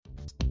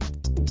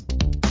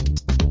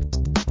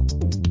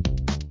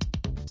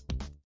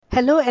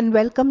Hello and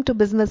welcome to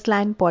Business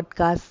Line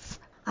Podcasts.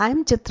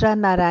 I'm Chitra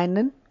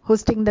Narayanan,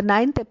 hosting the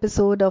ninth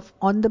episode of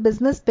On the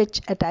Business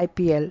Pitch at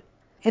IPL.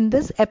 In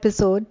this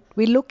episode,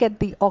 we look at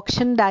the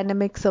auction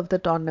dynamics of the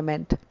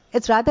tournament.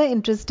 It's rather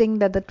interesting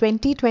that the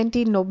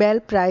 2020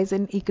 Nobel Prize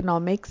in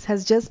Economics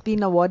has just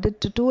been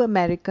awarded to two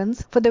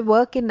Americans for their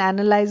work in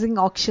analyzing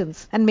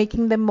auctions and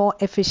making them more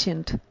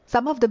efficient.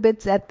 Some of the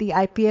bids at the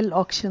IPL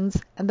auctions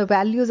and the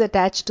values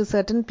attached to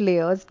certain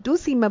players do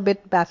seem a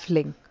bit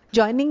baffling.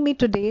 Joining me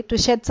today to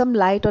shed some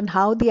light on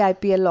how the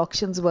IPL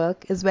auctions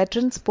work is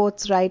veteran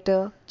sports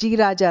writer G.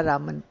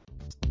 Rajaraman.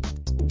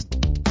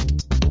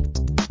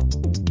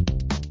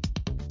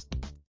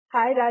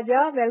 Hi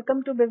Raja,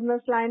 welcome to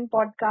Business Line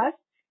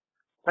Podcast.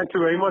 Thank you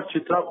very much,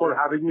 Chitra, for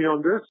having me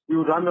on this.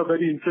 You run a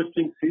very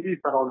interesting series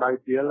around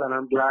IPL and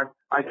I'm glad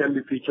I can be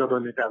featured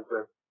on it as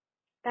well.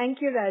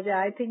 Thank you, Raja.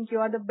 I think you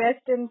are the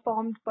best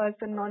informed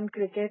person on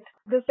cricket.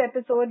 This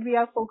episode, we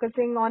are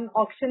focusing on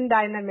auction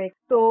dynamics.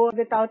 So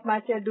without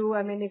much ado,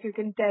 if you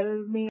can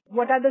tell me,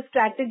 what are the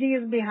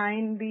strategies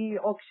behind the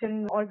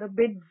auction or the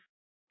bids?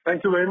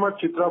 Thank you very much,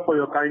 Chitra, for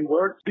your kind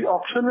words. The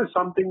auction is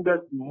something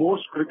that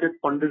most cricket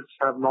pundits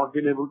have not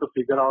been able to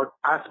figure out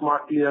as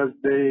smartly as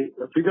they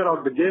figure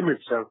out the game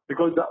itself,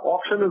 because the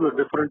auction is a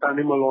different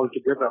animal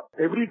altogether.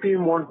 Every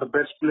team wants the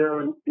best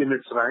player in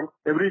its rank.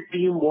 Every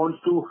team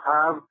wants to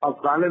have a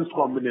balanced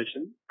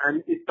combination, and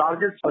it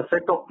targets a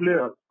set of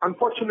players.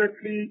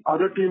 Unfortunately,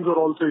 other teams are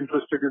also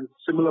interested in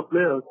similar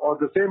players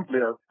or the same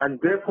players, and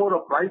therefore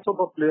a price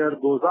of a player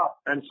goes up.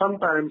 And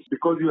sometimes,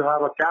 because you have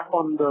a cap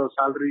on the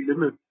salary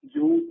limit,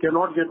 you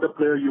cannot get the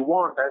player you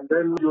want, and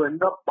then you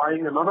end up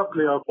buying another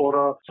player for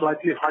a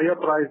slightly higher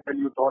price than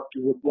you thought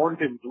you would want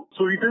him to.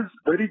 So it is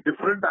very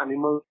different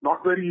animal,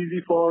 not very easy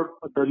for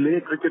the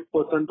lay cricket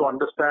person to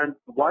understand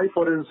why,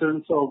 for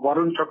instance,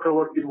 Varun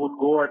Chakravarti would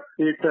go at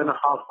 8.5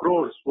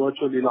 crores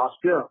virtually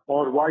last year,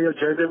 or why a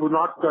Jaydev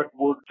Unadkat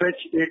would fetch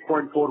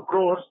 8.4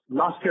 crores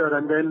last year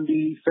and then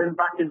be sent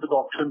back into the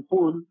auction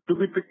pool to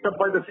be picked up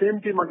by the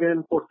same team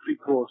again for 3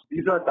 crores.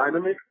 These are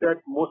dynamics that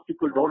most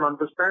people don't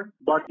understand,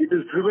 but it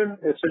is driven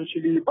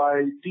essentially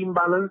by team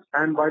balance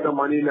and by the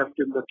money left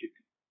in the kitty.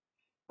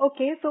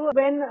 Okay, so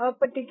when a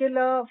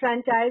particular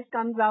franchise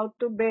comes out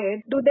to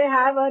bid, do they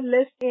have a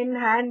list in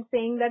hand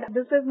saying that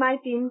this is my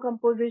team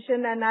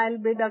composition and I'll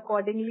bid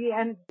accordingly?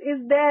 And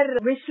is their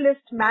wish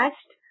list matched?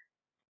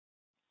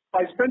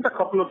 I spent a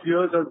couple of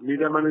years as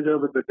media manager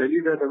with the Delhi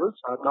Daredevils.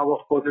 Now,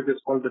 of course, it is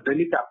called the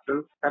Delhi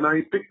Capitals. And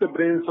I picked the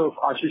brains of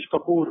Ashish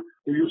Kapoor,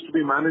 who used to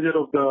be manager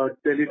of the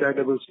Delhi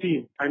Daredevils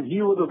team. And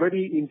he was a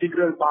very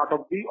integral part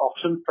of the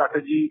auction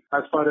strategy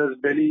as far as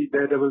Delhi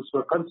Daredevils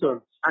were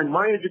concerned. And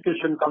my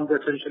education comes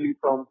essentially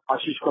from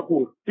Ashish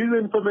Kapoor. His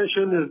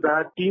information is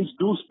that teams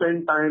do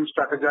spend time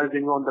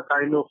strategizing on the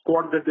kind of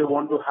squad that they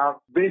want to have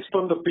based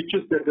on the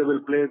pitches that they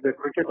will play their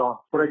cricket on.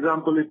 For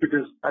example, if it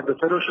is at the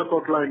Ferozshah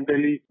Kotla in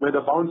Delhi, where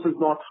the bounce is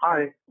not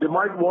high, they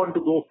might want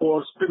to go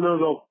for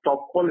spinners of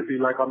top quality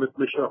like Amit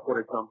Mishra,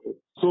 for example.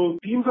 So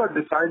teams are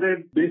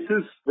decided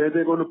basis where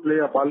they're going to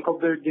play a bulk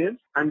of their games,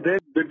 and then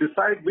they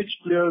decide which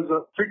players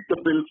fit the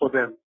bill for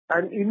them.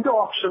 And in the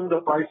auction,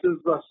 the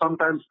prices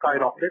sometimes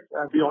skyrocket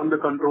beyond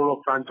the control of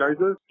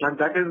franchises. And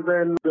that is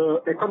when the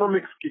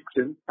economics kicks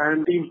in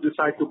and teams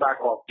decide to back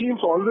off.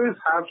 Teams always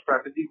have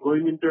strategy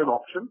going into an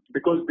auction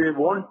because they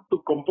want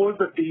to compose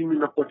the team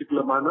in a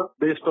particular manner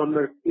based on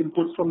the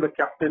inputs from the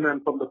captain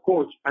and from the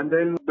coach. And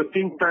then the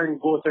think tank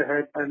goes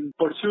ahead and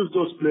pursues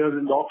those players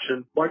in the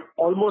auction. But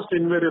almost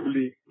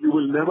invariably, you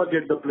will never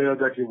get the player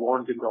that you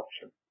want in the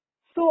auction.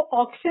 So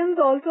auctions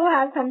also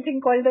have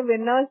something called the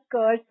winner's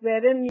curse,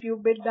 wherein you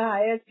bid the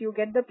highest, you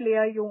get the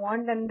player you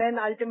want, and then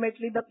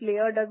ultimately the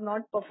player does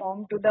not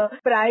perform to the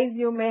price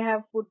you may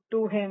have put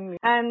to him.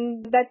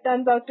 And that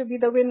turns out to be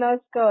the winner's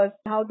curse.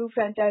 How do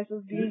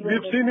franchises deal with it?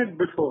 We've seen it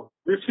before.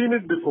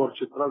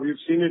 Chitra.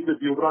 We've seen it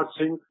with Yuvraj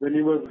Singh when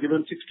he was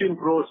given 16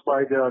 crores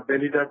by the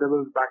Delhi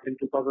Daredevils back in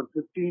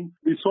 2015.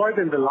 We saw it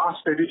in the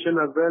last edition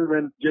as well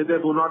when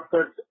Jaydev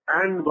Unadkat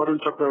and Varun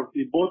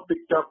Chakravarti both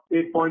picked up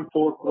 8.4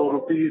 crore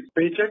rupees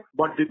paycheck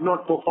but did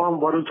not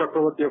perform. Varun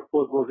Chakravarti, of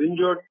course, was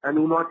injured and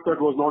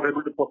Unadkat was not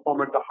able to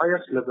perform at the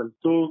highest level.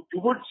 So you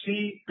would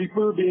see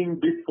people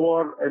being bid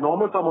for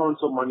enormous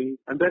amounts of money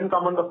and then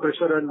come under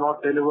pressure and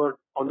not deliver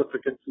on the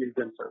cricket field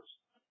themselves.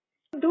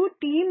 Do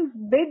teams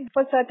bid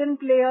for certain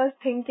players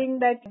thinking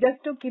that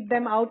just to keep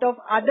them out of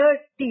other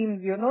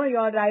teams, your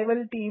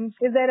rival teams?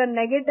 Is there a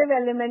negative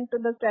element to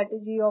the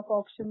strategy of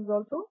auctions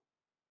also?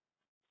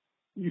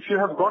 If you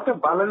have got a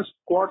balanced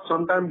squad,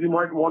 sometimes you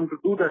might want to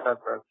do that as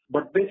well.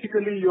 But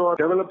basically, you are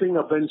developing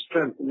a bench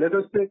strength. Let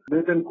us take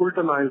Nathan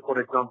Coulter-Nile, for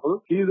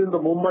example. He is in the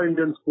Mumbai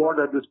Indians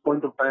squad at this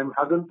point of time,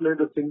 hasn't played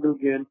a single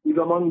game. He's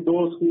among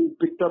those who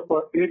picked up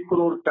a 8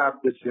 crore tab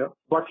this year,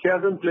 but he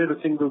hasn't played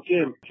a single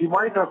game. He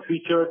might have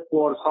featured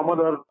for some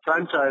other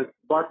franchise,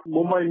 but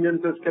Mumbai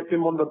Indians has kept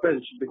him on the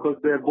bench because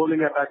their bowling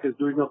attack is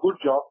doing a good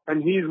job,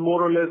 and he is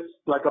more or less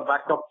like a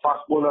backup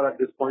fast bowler at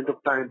this point of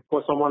time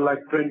for someone like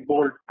Trent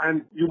Bolt.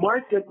 And you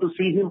might get to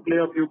see him play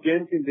a few games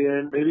gains in the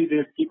end. Maybe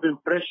they'll keep him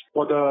fresh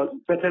for the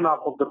second half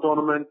of the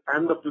tournament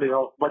and the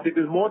playoff. But it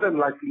is more than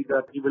likely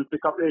that he will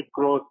pick up 8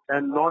 crores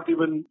and not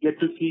even get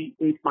to see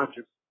 8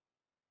 matches.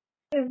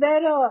 Is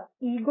there a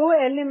ego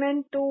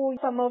element to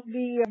some of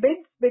the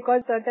bids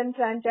because certain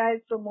franchise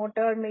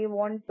promoter may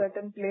want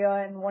certain player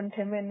and want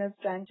him in his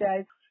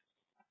franchise?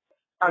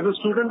 As a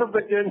student of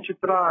the game,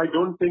 Chitra, I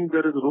don't think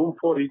there is room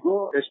for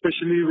ego,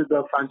 especially with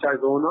the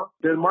franchise owner.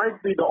 There might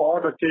be the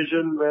odd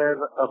occasion where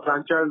a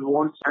franchise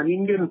wants an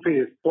Indian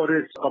face for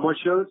its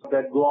commercials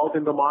that go out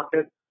in the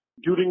market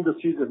during the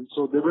season.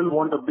 So they will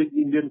want a big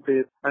Indian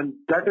face. And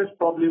that is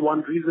probably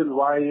one reason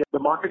why the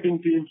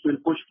marketing teams will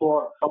push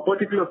for a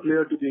particular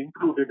player to be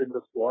included in the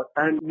squad.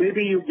 And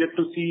maybe you get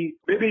to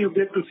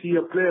see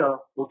a player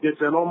who gets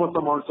enormous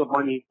amounts of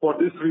money for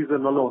this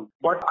reason alone.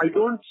 But I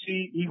don't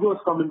see egos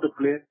come into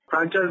play.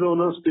 Franchise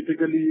owners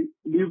typically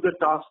leave the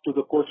task to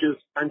the coaches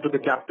and to the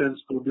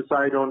captains to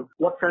decide on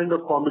what kind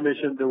of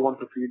combination they want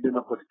to field in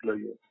a particular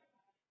year.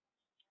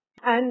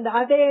 And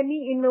are there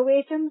any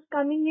innovations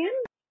coming in?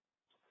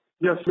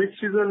 Yes,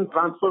 mid-season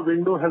transfer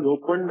window has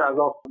opened as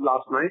of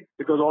last night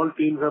because all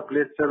teams have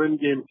played 7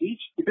 games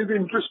each. It is an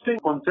interesting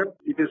concept.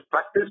 It is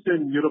practiced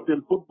in European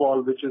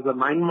football, which is a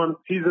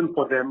 9-month season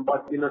for them.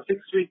 But in a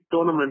 6-week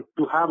tournament,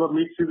 to have a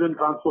mid-season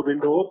transfer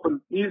window open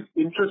is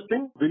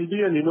interesting, will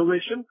be an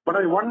innovation. But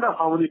I wonder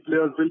how many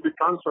players will be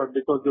transferred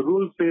because the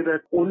rules say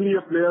that only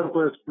a player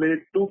who has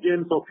played 2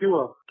 games or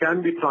fewer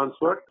can be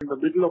transferred in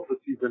the middle of the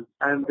season.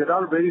 And there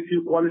are very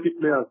few quality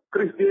players.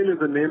 Chris Gayle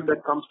is a name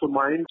that comes to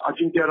mind.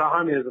 Ajinkya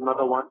Rahane is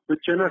another one. With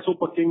Chennai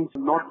Super Kings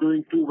not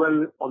doing too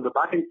well on the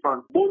batting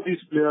front, both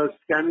these players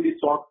can be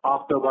sought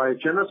after by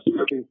Chennai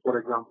Super Kings, for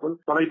example.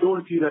 But I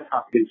don't see that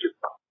happening,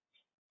 Chitra.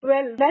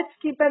 Well, let's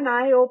keep an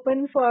eye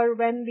open for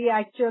when the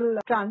actual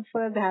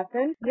transfers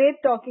happen. Great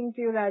talking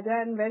to you,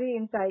 Raja, and very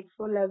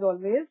insightful as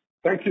always.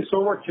 Thank you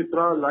so much,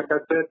 Chitra. Like I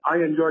said, I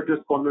enjoyed this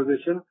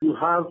conversation. You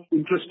have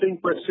interesting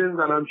questions,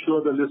 and I'm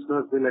sure the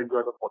listeners will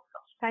enjoy the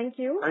podcast. Thank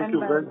you. Thank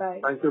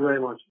you very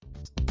much.